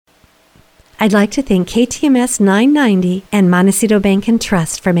I'd like to thank KTMS 990 and Montecito Bank and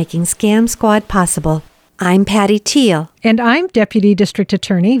Trust for making Scam Squad possible. I'm Patty Teal. And I'm Deputy District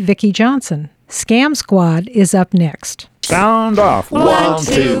Attorney Vicki Johnson. Scam Squad is up next. Sound off. 1,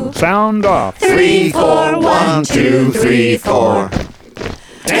 2. Sound off. 3, 4. 1, 2, 3, 4.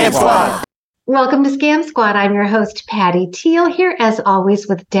 Scam Squad. Welcome to Scam Squad. I'm your host, Patty Teal, here as always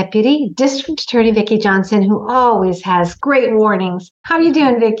with Deputy District Attorney Vicki Johnson, who always has great warnings. How are you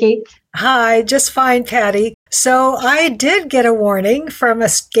doing, Vicki? Hi, just fine, Patty. So I did get a warning from a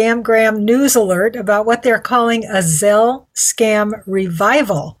Scamgram news alert about what they're calling a Zelle scam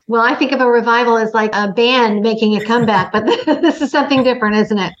revival. Well, I think of a revival as like a band making a comeback, but this is something different,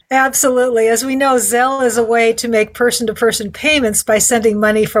 isn't it? Absolutely. As we know, Zelle is a way to make person-to-person payments by sending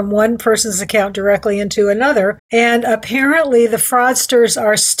money from one person's account directly into another. And apparently the fraudsters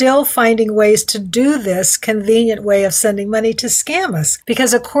are still finding ways to do this convenient way of sending money to scam us.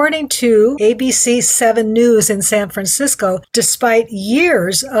 Because according to ABC 7 News in San Francisco, despite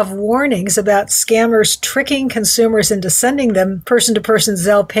years of warnings about scammers tricking consumers into sending them person-to-person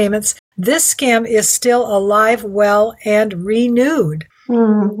Zelle payments, this scam is still alive, well, and renewed.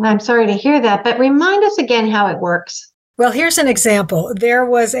 I'm sorry to hear that, but remind us again how it works. Well, here's an example. There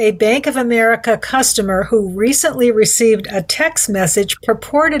was a Bank of America customer who recently received a text message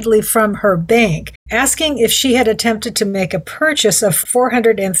purportedly from her bank asking if she had attempted to make a purchase of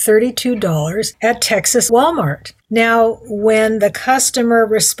 $432 at Texas Walmart. Now, when the customer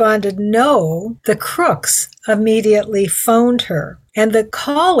responded no, the crooks immediately phoned her. And the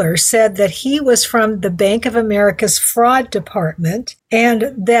caller said that he was from the Bank of America's fraud department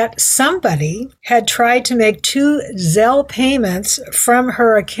and that somebody had tried to make 2 Zelle payments from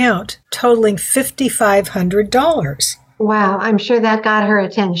her account totaling $5,500. Wow, I'm sure that got her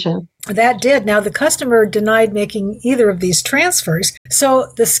attention. That did. Now, the customer denied making either of these transfers.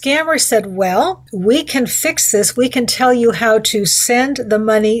 So the scammer said, well, we can fix this. We can tell you how to send the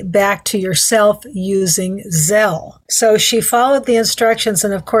money back to yourself using Zelle. So she followed the instructions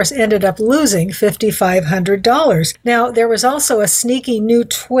and, of course, ended up losing $5,500. Now, there was also a sneaky new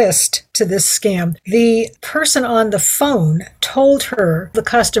twist to this scam. The person on the phone told her, the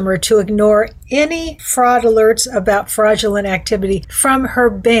customer, to ignore any fraud alerts about fraudulent activity from her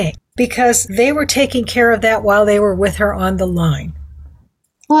bank, because they were taking care of that while they were with her on the line.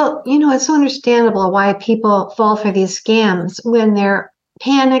 Well, it's so understandable why people fall for these scams when they're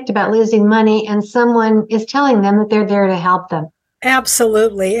panicked about losing money and someone is telling them that they're there to help them.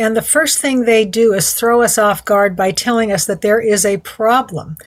 Absolutely. And the first thing they do is throw us off guard by telling us that there is a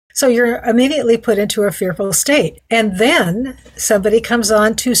problem. So you're immediately put into a fearful state. And then somebody comes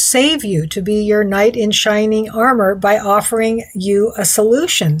on to save you, to be your knight in shining armor by offering you a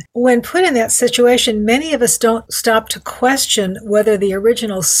solution. When put in that situation, many of us don't stop to question whether the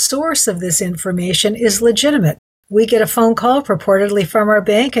original source of this information is legitimate. We get a phone call purportedly from our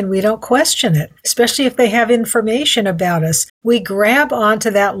bank and we don't question it, especially if they have information about us. We grab onto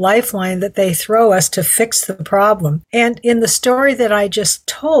that lifeline that they throw us to fix the problem. And in the story that I just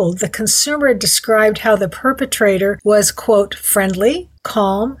told, the consumer described how the perpetrator was, quote, friendly,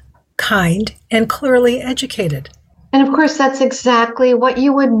 calm, kind, and clearly educated. And of course, that's exactly what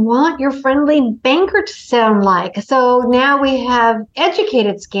you would want your friendly banker to sound like. So now we have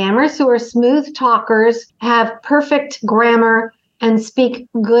educated scammers who are smooth talkers, have perfect grammar, and speak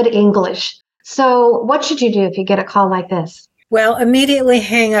good English. So what should you do if you get a call like this? Well, immediately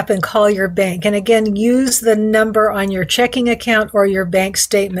hang up and call your bank. And again, use the number on your checking account or your bank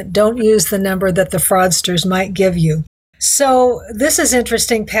statement. Don't use the number that the fraudsters might give you. So this is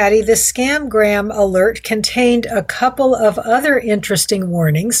interesting, Patty. The Scamgram alert contained a couple of other interesting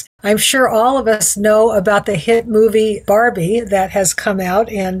warnings. I'm sure all of us know about the hit movie Barbie that has come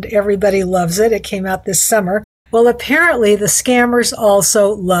out and everybody loves it. It came out this summer. Well, apparently the scammers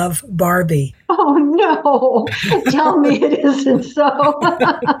also love Barbie. Oh, no. Tell me it isn't so.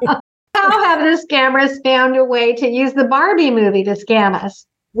 How have the scammers found a way to use the Barbie movie to scam us?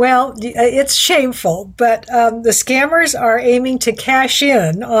 Well, it's shameful, but the scammers are aiming to cash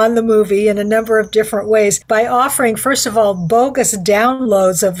in on the movie in a number of different ways by offering, first of all, bogus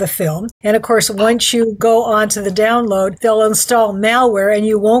downloads of the film. And of course, once you go onto the download, they'll install malware and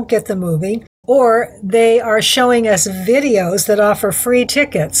you won't get the movie. Or they are showing us videos that offer free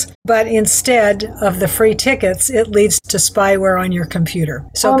tickets, but instead of the free tickets, it leads to spyware on your computer.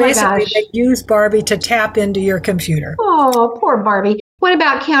 So basically, they use Barbie to tap into your computer. Oh, poor Barbie. What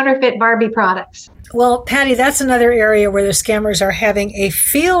about counterfeit Barbie products? Well, Patty, that's another area where the scammers are having a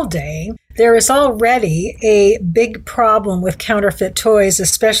field day. There is already a big problem with counterfeit toys,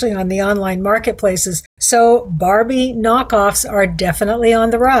 especially on the online marketplaces. So Barbie knockoffs are definitely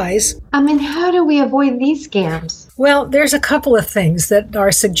on the rise. How do we avoid these scams? Well, there's a couple of things that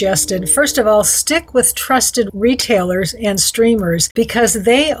are suggested. First of all, stick with trusted retailers and streamers because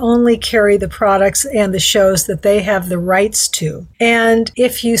they only carry the products and the shows that they have the rights to. And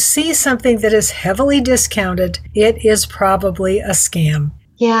if you see something that is heavily discounted, it is probably a scam.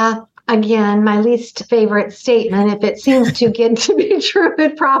 Yeah. Again, my least favorite statement. If it seems too good to be true,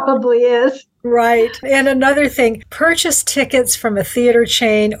 it probably is. Right. And another thing, purchase tickets from a theater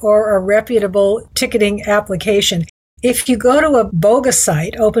chain or a reputable ticketing application. If you go to a bogus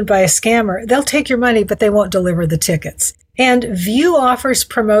site opened by a scammer, they'll take your money, but they won't deliver the tickets. And view offers,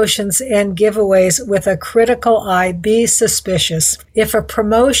 promotions, and giveaways with a critical eye. Be suspicious. If a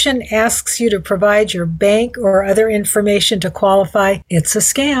promotion asks you to provide your bank or other information to qualify, it's a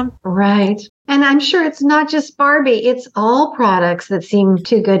scam. Right. And I'm sure it's not just Barbie. It's all products that seem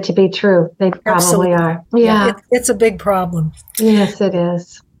too good to be true. They probably Absolutely are. Yeah. It's a big problem. Yes, it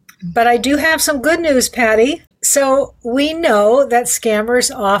is. But I do have some good news, Patty. So we know that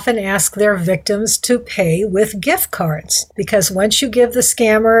scammers often ask their victims to pay with gift cards because once you give the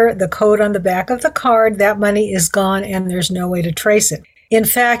scammer the code on the back of the card, that money is gone and there's no way to trace it. In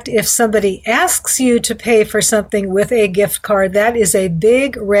fact, if somebody asks you to pay for something with a gift card, that is a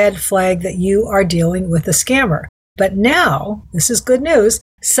big red flag that you are dealing with a scammer. But now, this is good news,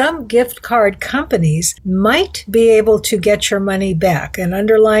 some gift card companies might be able to get your money back, and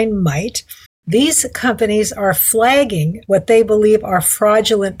underline might. These companies are flagging what they believe are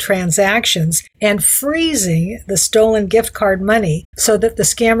fraudulent transactions and freezing the stolen gift card money so that the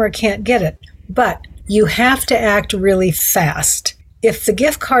scammer can't get it. But you have to act really fast. If the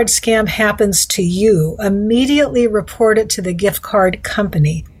gift card scam happens to you, immediately report it to the gift card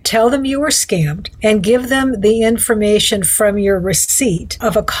company. Tell them you were scammed and give them the information from your receipt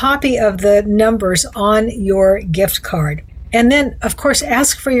of a copy of the numbers on your gift card. And then, of course,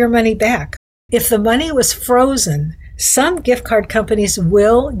 ask for your money back. If the money was frozen, some gift card companies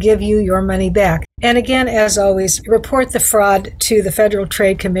will give you your money back. And again, as always, report the fraud to the Federal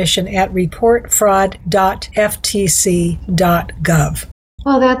Trade Commission at reportfraud.ftc.gov.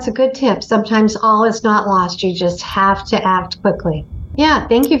 Well, that's a good tip. Sometimes all is not lost. You just have to act quickly. Yeah,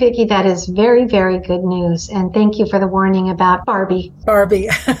 thank you, Vicki. That is very, very good news. And thank you for the warning about Barbie. Barbie.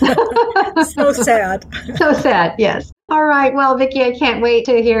 So sad. So sad, yes. All right. Well, Vicki, I can't wait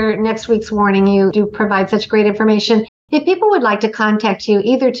to hear next week's warning. You do provide such great information. If people would like to contact you,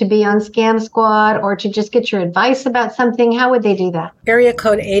 either to be on Scam Squad or to just get your advice about something, how would they do that? Area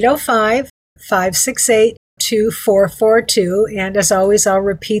code 805-568-2442. And as always, I'll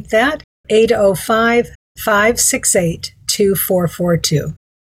repeat that, 805-568-2442.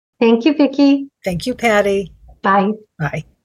 Thank you, Vicki. Thank you, Patty. Bye. Bye.